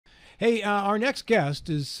Hey, our next guest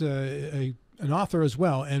is an author as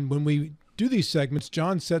well, and when we do these segments,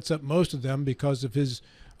 John sets up most of them because of his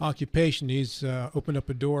occupation. He's opened up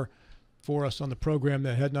a door for us on the program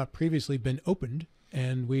that had not previously been opened,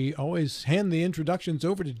 and we always hand the introductions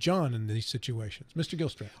over to John in these situations. Mr.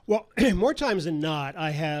 Gilstrap. Well, more times than not,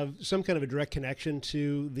 I have some kind of a direct connection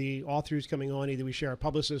to the authors coming on. Either we share a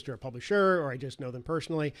publicist or a publisher, or I just know them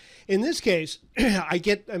personally. In this case, I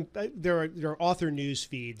get there are author news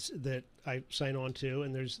feeds that I sign on to,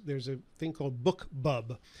 and there's a thing called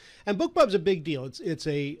BookBub, and BookBub's a big deal. It's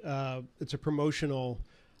a promotional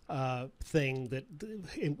thing that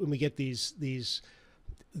when we get these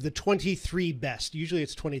the 23 best. Usually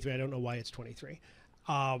it's 23. I don't know why it's 23.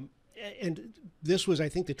 And this was, I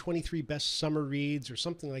think, the 23 best summer reads or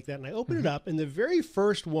something like that. And I opened it up, and the very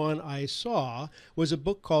first one I saw was a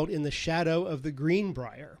book called In the Shadow of the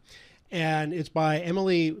Greenbrier. And it's by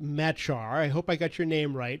Emily Matchar. I hope I got your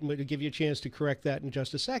name right. I'm going to give you a chance to correct that in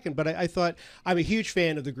just a second. But I thought I'm a huge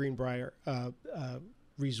fan of the Greenbrier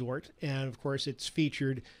Resort. And, of course, it's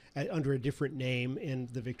featured under a different name in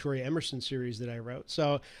the Victoria Emerson series that I wrote.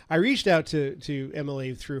 So I reached out to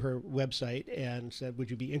Emily through her website and said,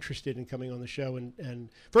 would you be interested in coming on the show? And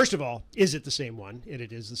first of all, is it the same one? And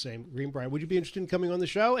it is the same Greenbrier. Would you be interested in coming on the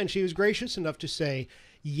show? And she was gracious enough to say,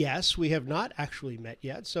 yes. We have not actually met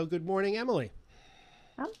yet. So good morning, Emily.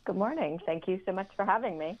 Oh, good morning. Thank you so much for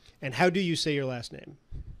having me. And how do you say your last name?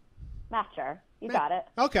 Matchar. You got it.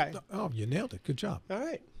 Okay. Oh, you nailed it. Good job. All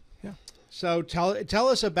right. Yeah. So tell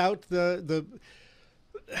us about well,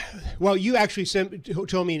 you actually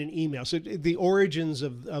told me in an email. So the origins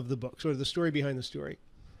of the book, sort of the story behind the story.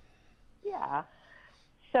 Yeah.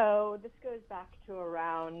 So this goes back to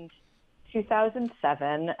around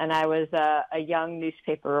 2007, and I was a young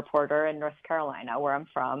newspaper reporter in North Carolina, where I'm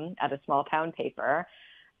from, at a small town paper.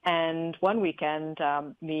 And one weekend,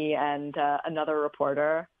 me and another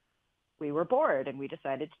reporter, we were bored, and we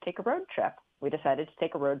decided to take a road trip. We decided to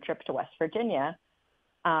take a road trip to West Virginia,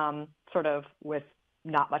 sort of with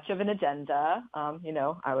not much of an agenda.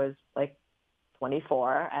 I was like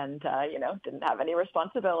 24 and, didn't have any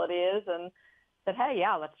responsibilities, and said, hey,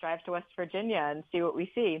 yeah, let's drive to West Virginia and see what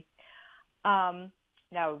we see.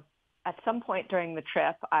 Now, at some point during the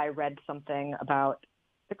trip, I read something about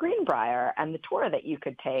the Greenbrier and the tour that you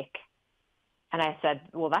could take. And I said,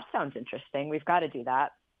 well, that sounds interesting. We've got to do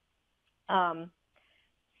that.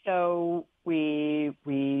 So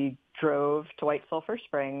we drove to White Sulphur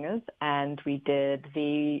Springs and we did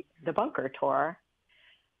the bunker tour.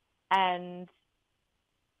 And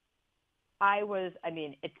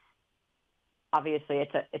it's obviously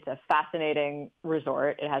it's a fascinating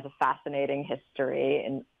resort. It has a fascinating history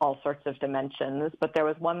in all sorts of dimensions. But there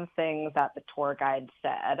was one thing that the tour guide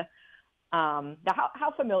said. Now,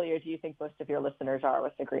 how familiar do you think most of your listeners are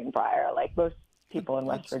with the Greenbrier? Like most people in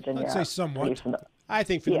West Virginia. I'd say somewhat. I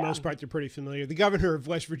think for the most part, they're pretty familiar. The governor of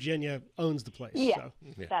West Virginia owns the place. Yeah, so.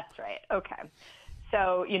 That's right. Okay.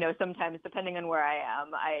 So, sometimes depending on where I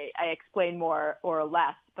am, I explain more or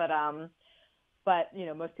less, but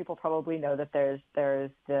most people probably know that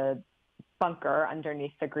there's the bunker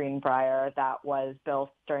underneath the Greenbrier that was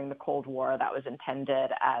built during the Cold War that was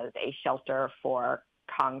intended as a shelter for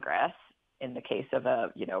Congress in the case of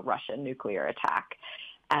a, Russian nuclear attack.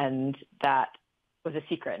 And that was a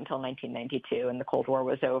secret until 1992, and the Cold War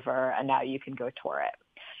was over, and now you can go tour it.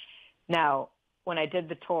 Now, when I did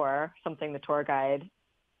the tour, something the tour guide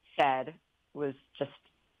said was just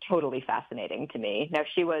totally fascinating to me. Now,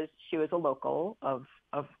 she was a local of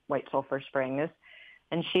White Sulphur Springs,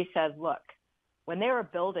 and she said, look, when they were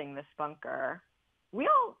building this bunker, we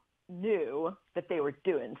all knew that they were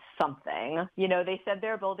doing something. They said they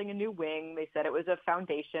were building a new wing. They said it was a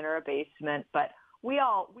foundation or a basement, but we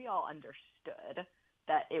all understood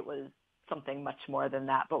that it was something much more than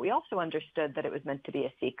that, but we also understood that it was meant to be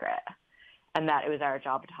a secret and that it was our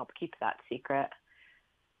job to help keep that secret.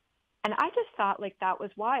 And I just thought that was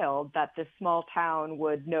wild that this small town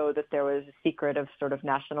would know that there was a secret of sort of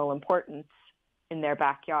national importance in their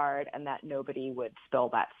backyard and that nobody would spill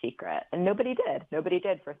that secret. And nobody did. Nobody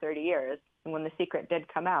did for 30 years. And when the secret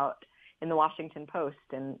did come out in the Washington Post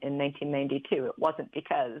in 1992, it wasn't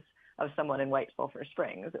because of someone in White Sulphur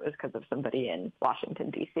Springs. It was because of somebody in Washington,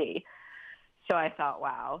 D.C. So I thought,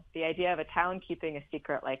 wow, the idea of a town keeping a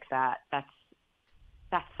secret like that, that's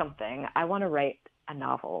something. I want to write a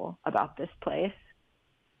novel about this place.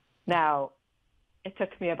 Now, it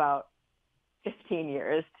took me about 15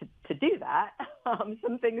 years to do that.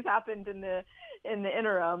 Some things happened in the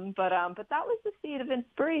interim, but that was the seed of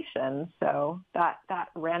inspiration. So that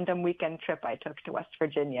random weekend trip I took to West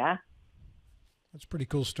Virginia. That's a pretty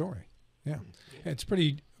cool story. Yeah, it's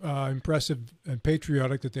pretty impressive and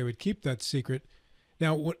patriotic that they would keep that secret.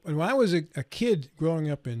 Now, when I was a kid growing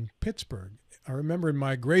up in Pittsburgh, I remember in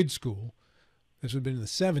my grade school, this would have been in the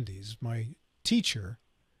 70s, my teacher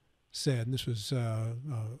said, and this was it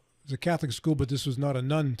was a Catholic school, but this was not a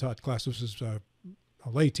nun-taught class. This was a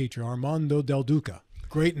lay teacher, Armando Del Duca.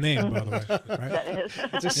 Great name, by the way. Right?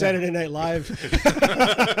 It's a Saturday Night Live.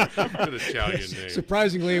 An Italian name.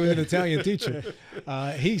 Surprisingly, it was an Italian teacher.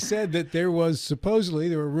 He said that there were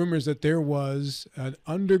rumors that there was an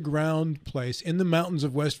underground place in the mountains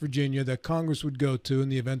of West Virginia that Congress would go to in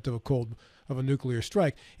the event of a nuclear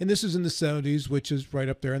strike. And this is in the 70s, which is right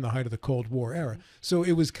up there in the height of the Cold War era. So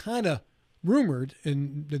it was kind of rumored,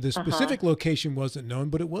 and the specific location wasn't known,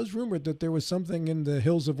 but it was rumored that there was something in the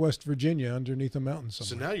hills of West Virginia underneath a mountain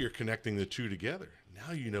somewhere. So now you're connecting the two together.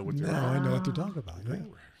 Now you know what they're Now I know what they're talking about.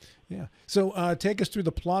 Yeah. So take us through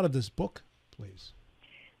the plot of this book, please.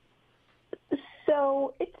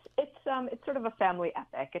 So it's sort of a family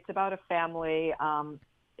epic. It's about a family.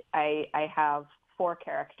 I have 4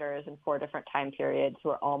 characters in 4 different time periods who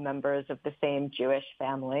are all members of the same Jewish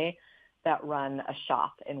family that run a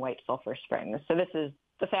shop in White Sulphur Springs. So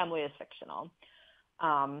the family is fictional.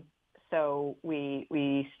 So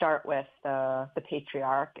we start with the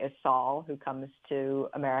patriarch is Saul, who comes to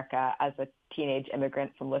America as a teenage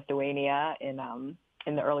immigrant from Lithuania in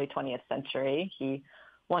the early 20th century. He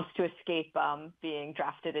wants to escape being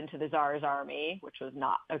drafted into the Tsar's army, which was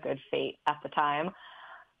not a good fate at the time.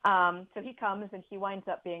 So he comes and he winds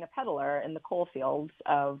up being a peddler in the coal fields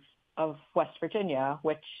of West Virginia,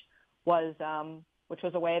 which was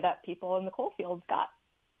a way that people in the coal fields got,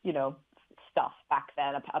 stuff back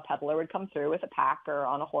then. A peddler would come through with a pack or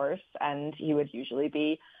on a horse, and he would usually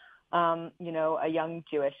be, a young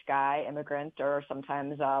Jewish guy, immigrant, or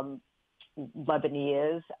sometimes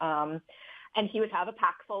Lebanese, and he would have a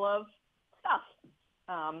pack full of stuff,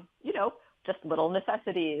 just little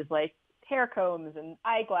necessities like hair combs and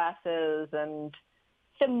eyeglasses and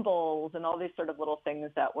symbols and all these sort of little things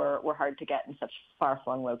that were hard to get in such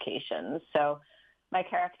far-flung locations. So my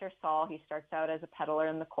character, Saul, he starts out as a peddler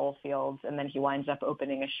in the coal fields, and then he winds up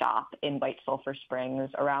opening a shop in White Sulphur Springs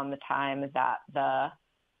around the time that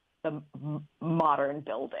the modern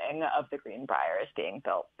building of the Greenbrier is being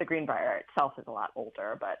built. The Greenbrier itself is a lot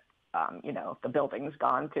older, but, the building's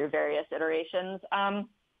gone through various iterations.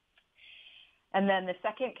 And then the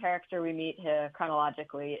second character we meet here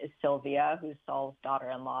chronologically is Sylvia, who's Saul's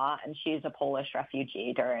daughter-in-law, and she's a Polish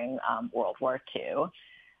refugee during World War II.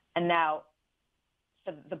 And now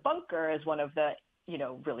the bunker is one of the,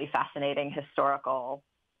 really fascinating historical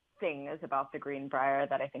things about the Greenbrier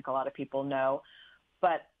that I think a lot of people know.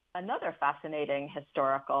 But another fascinating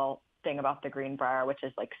historical thing about the Greenbrier, which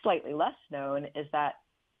is like slightly less known, is that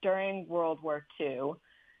during World War II,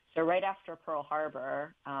 so right after Pearl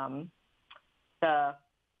Harbor, the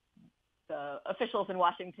officials in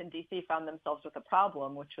Washington, D.C. found themselves with a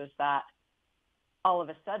problem, which was that all of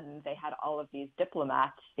a sudden they had all of these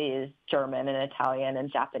diplomats, these German and Italian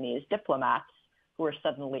and Japanese diplomats, who were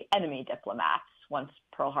suddenly enemy diplomats once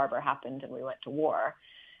Pearl Harbor happened and we went to war.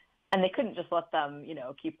 And they couldn't just let them,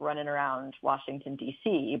 keep running around Washington,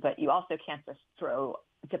 D.C., but you also can't just throw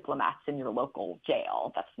diplomats in your local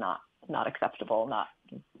jail. That's not acceptable.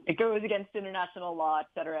 It goes against international law, et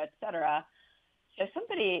cetera, et cetera. So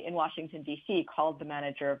somebody in Washington, D.C. called the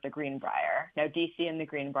manager of the Greenbrier. Now, D.C. and the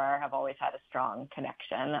Greenbrier have always had a strong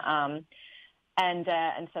connection,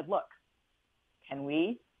 and said, look, can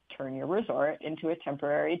we turn your resort into a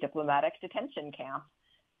temporary diplomatic detention camp?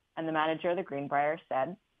 And the manager of the Greenbrier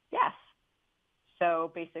said, yes.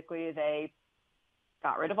 So basically they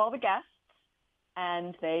got rid of all the guests,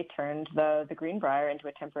 and they turned the Greenbrier into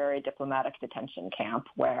a temporary diplomatic detention camp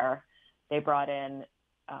where they brought in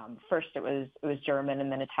first it was German and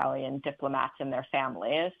then Italian diplomats and their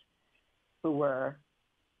families who were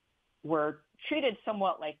treated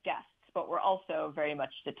somewhat like guests, but were also very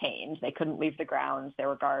much detained. They couldn't leave the grounds. There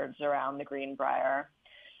were guards around the Greenbrier.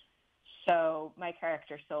 So my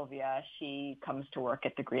character, Sylvia, she comes to work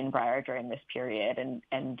at the Greenbrier during this period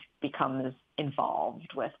and becomes involved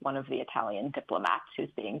with one of the Italian diplomats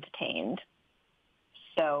who's being detained.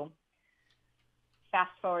 So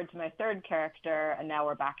fast forward to my third character, and now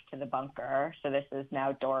we're back to the bunker. So this is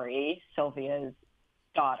now Dory, Sylvia's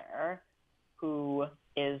daughter, who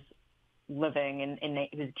is living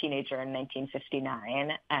who's a teenager in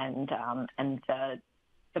 1959, and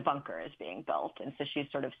the bunker is being built. And so she's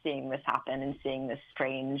sort of seeing this happen and seeing this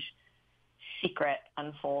strange secret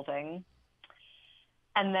unfolding.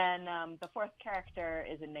 And then the fourth character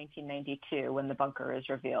is in 1992 when the bunker is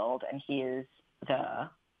revealed, and he is the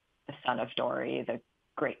son of Dory,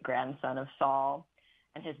 great-grandson of Saul.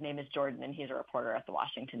 And his name is Jordan, and he's a reporter at the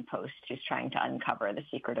Washington Post who's trying to uncover the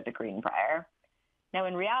secret of the Greenbrier. Now,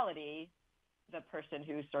 in reality, the person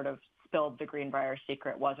who sort of spilled the Greenbrier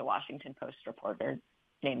secret was a Washington Post reporter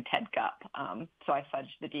named Ted Gupp. So I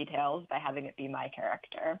fudged the details by having it be my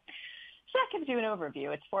character. So that gives you an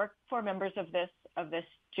overview. It's four members of this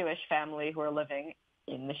Jewish family who are living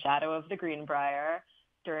in the shadow of the Greenbrier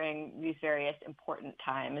during these various important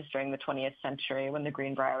times during the 20th century, when the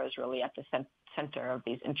Greenbrier was really at the center of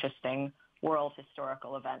these interesting world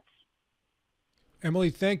historical events.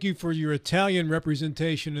 Emily, thank you for your Italian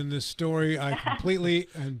representation in this story. I completely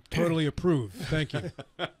and totally approve. Thank you.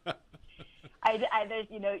 There's,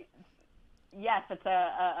 yes, it's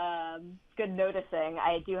a good noticing.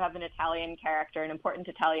 I do have an Italian character, an important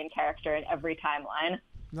Italian character in every timeline.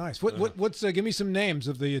 Nice. What's give me some names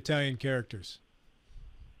of the Italian characters.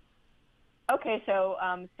 Okay, so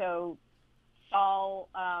Saul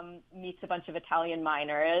meets a bunch of Italian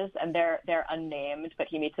miners, and they're unnamed, but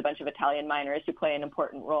he meets a bunch of Italian miners who play an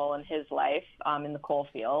important role in his life in the coal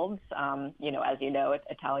fields. As you know,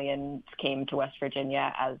 Italians came to West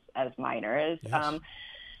Virginia as miners, yes.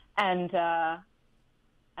 And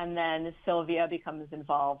then Sylvia becomes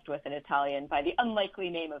involved with an Italian by the unlikely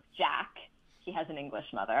name of Jack. He has an English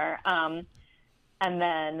mother. And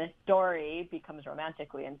then Dory becomes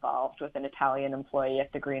romantically involved with an Italian employee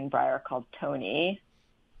at the Greenbrier called Tony.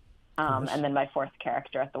 And then my fourth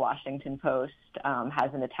character at the Washington Post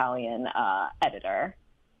has an Italian editor,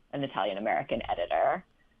 an Italian-American editor.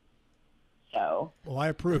 So. Well, I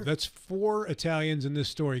approve. That's 4 Italians in this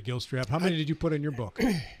story, Gilstrap. How many did you put in your book?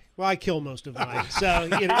 Well, I kill most of mine, so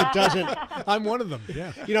it doesn't. I'm one of them.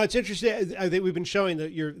 Yeah. It's interesting. I think we've been showing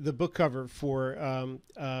the book cover for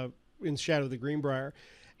In the Shadow of the Greenbrier,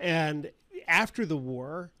 and after the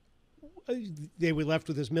war, they were left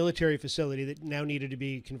with this military facility that now needed to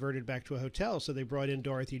be converted back to a hotel. So they brought in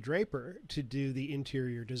Dorothy Draper to do the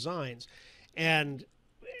interior designs, and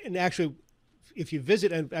actually, if you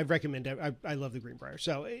visit, and I recommend, I love the Greenbrier.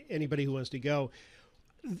 So anybody who wants to go.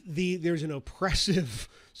 There's an oppressive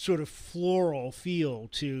sort of floral feel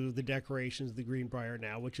to the decorations of the Greenbrier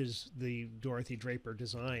now, which is the Dorothy Draper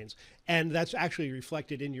designs, and that's actually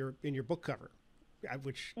reflected in your book cover,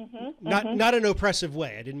 which not an oppressive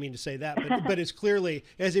way. I didn't mean to say that, but it's clearly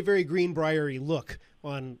it has a very Greenbrier-y look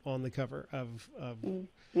on the cover of.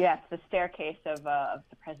 Yes, the staircase of the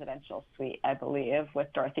presidential suite, I believe,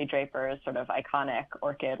 with Dorothy Draper's sort of iconic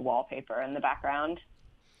orchid wallpaper in the background.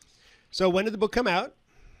 So when did the book come out?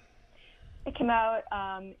 It came out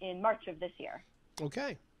in March of this year.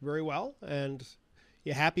 Okay, very well. And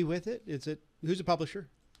you happy with it? Who's the publisher?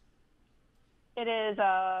 It is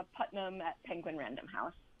Putnam at Penguin Random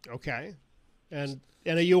House. Okay. And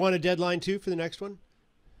are you on a deadline too for the next one?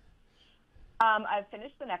 I've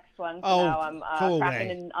finished the next one, so now I'm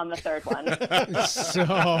cracking on the third one.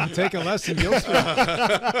 So take a lesson, Gilstrap.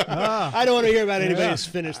 I don't want to hear about anybody who's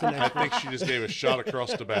finished the next one. I think she just gave a shot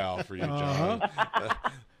across the bow for you, John.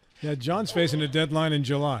 Yeah, John's facing a deadline in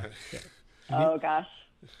July. Oh, gosh.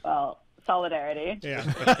 Well, solidarity. Yeah.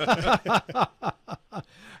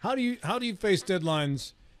 How do you face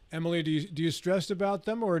deadlines, Emily? Do you stress about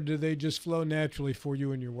them, or do they just flow naturally for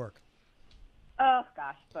you in your work? Oh,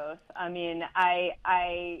 gosh, both. I mean,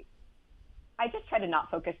 I just try to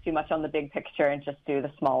not focus too much on the big picture and just do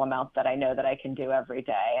the small amount that I know that I can do every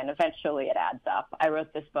day. And eventually it adds up. I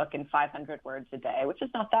wrote this book in 500 words a day, which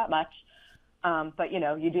is not that much. But,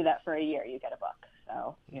 you do that for a year, you get a book.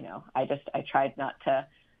 So, I tried not to,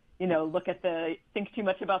 think too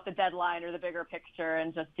much about the deadline or the bigger picture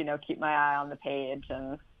and just, keep my eye on the page.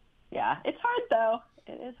 And yeah, it's hard though.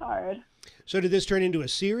 It is hard. So did this turn into a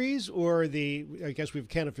series or I guess we've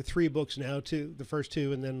counted for 3 books now, the first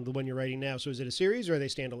 2 and then the one you're writing now. So is it a series or are they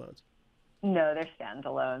standalones? No, they're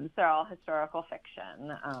standalones. They're all historical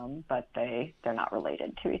fiction, but they're not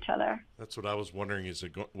related to each other. That's what I was wondering.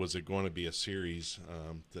 Was it going to be a series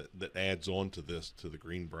that adds on to the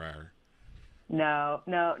Greenbrier? No,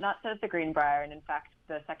 not set at the Greenbrier. And in fact,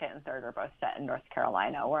 the second and third are both set in North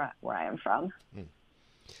Carolina, where I am from.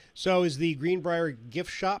 So is the Greenbrier gift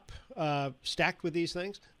shop stacked with these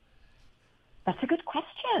things? That's a good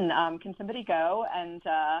question. Can somebody go and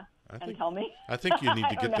tell me? I think you need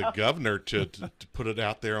to get the governor to put it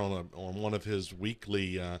out there on one of his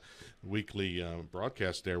weekly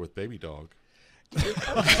broadcasts there with Baby Dog. Yeah,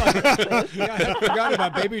 I forgot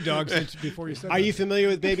about Baby Dog before you said that. Are you familiar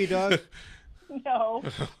with Baby Dog? No.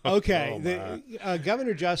 Okay.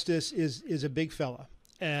 Governor Justice is a big fella,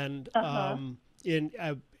 and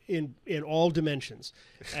in all dimensions,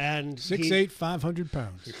 and 6'8", 500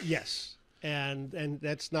 pounds. Yes. and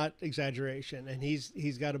that's not exaggeration. And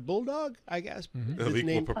he's got a bulldog, I guess. Of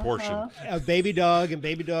equal proportion. A baby dog, and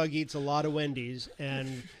baby dog eats a lot of Wendy's,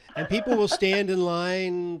 and people will stand in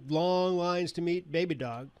line, long lines to meet baby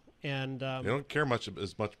dog. And they don't care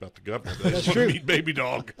as much about the governor. They That's just true. want to meet baby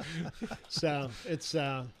dog. So it's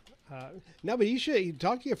no, but you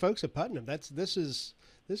talk to your folks at Putnam. This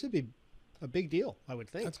would be a big deal, I would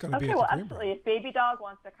think. That's going to be Okay, at well, the Greenbrier. absolutely. If Baby Dog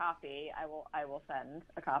wants a copy, I will send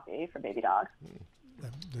a copy for Baby Dog.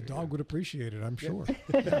 The dog would appreciate it, I'm sure.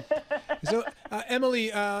 Yeah. So,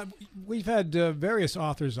 Emily, we've had various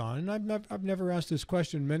authors on, and I've never asked this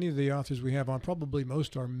question. Many of the authors we have on, probably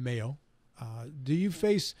most are male. Do you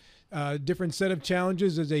face a different set of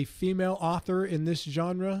challenges as a female author in this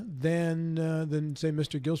genre than say,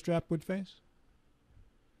 Mr. Gilstrap would face?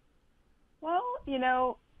 Well,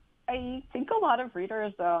 I think a lot of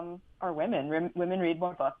readers are women. Women read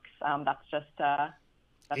more books. That's just that's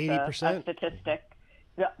 80%. a statistic.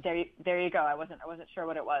 Yeah, there you go. I wasn't sure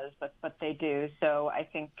what it was, but they do. So I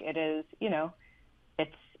think it is.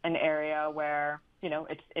 It's an area where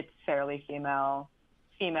it's fairly female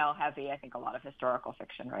heavy. I think a lot of historical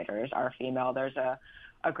fiction writers are female. There's a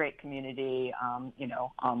great community,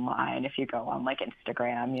 online. If you go on like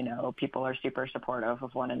Instagram, people are super supportive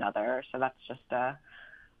of one another. So that's just a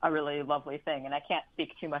really lovely thing. And I can't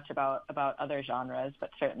speak too much about other genres, but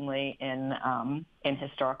certainly in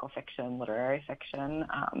historical fiction, literary fiction,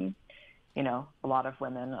 a lot of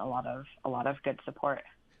women, a lot of good support.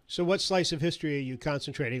 So what slice of history are you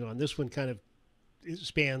concentrating on? This one kind of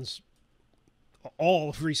spans all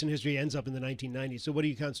of recent history, ends up in the 1990s. So what are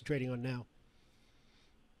you concentrating on now?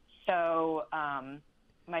 So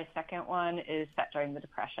my second one is set during the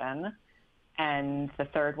Depression, and the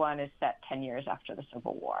third one is set 10 years after the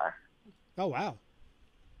Civil War. Oh, wow.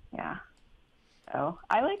 Yeah. So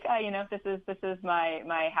I like, this is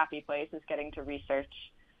my happy place, is getting to research,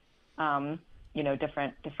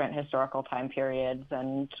 different historical time periods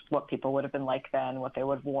and what people would have been like then, what they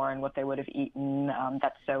would have worn, what they would have eaten.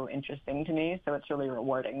 That's so interesting to me. So it's really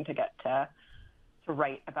rewarding to get to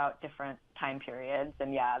write about different time periods.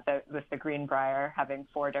 And with the Greenbrier, having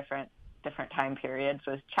 4 different time periods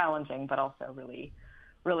was challenging, but also really,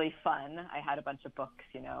 really fun. I had a bunch of books,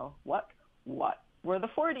 what were the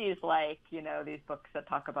 40s like? These books that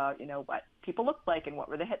talk about, what people looked like and what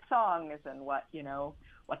were the hit songs and what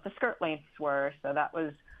the skirt lengths were. So that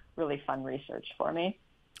was really fun research for me.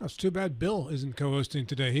 Oh, it's too bad Bill isn't co-hosting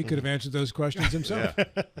today. He could have answered those questions himself.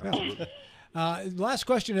 Yeah. Last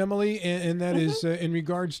question, Emily, and that is in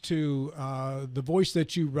regards to the voice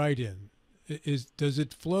that you write in. Does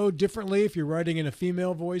it flow differently if you're writing in a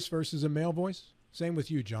female voice versus a male voice? Same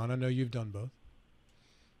with you, John. I know you've done both.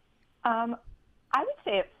 I would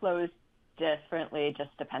say it flows differently just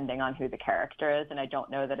depending on who the character is, and I don't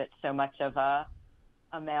know that it's so much of a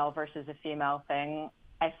male versus a female thing.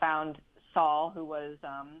 I found Saul, who was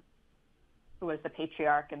the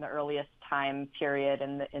patriarch in the earliest time period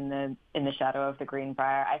in the shadow of the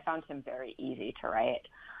Greenbrier. I found him very easy to write.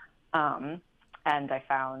 And I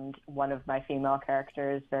found one of my female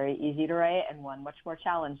characters very easy to write and one much more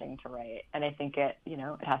challenging to write. And I think it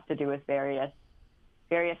has to do with various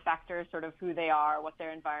factors, sort of who they are, what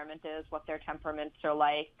their environment is, what their temperaments are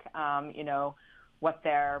like, what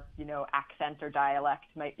their, accent or dialect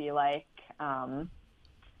might be like. And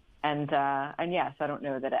yes, I don't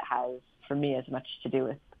know that it has, for me, as much to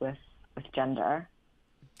do with gender.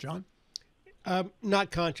 John? Not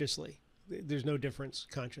consciously. There's no difference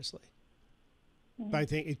consciously. But I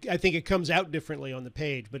think it comes out differently on the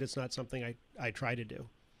page, but it's not something I try to do.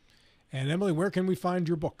 And Emily, where can we find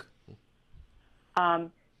your book?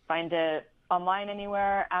 Find it online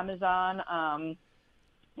anywhere, Amazon,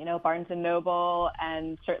 Barnes and Noble,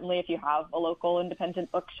 and certainly if you have a local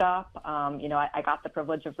independent bookshop. I got the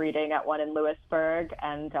privilege of reading at one in Lewisburg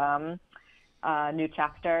and New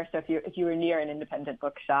Chapter. So if you were near an independent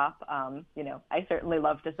bookshop, I certainly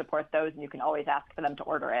love to support those, and you can always ask for them to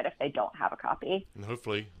order it if they don't have a copy. And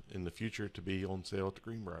hopefully in the future to be on sale at the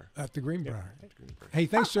Greenbrier. At the Greenbrier. Yeah, at the Greenbrier. Hey,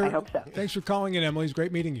 thanks, sir. I hope so. Thanks for calling in, Emily. It's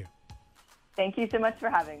great meeting you. Thank you so much for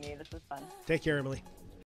having me. This was fun. Take care, Emily.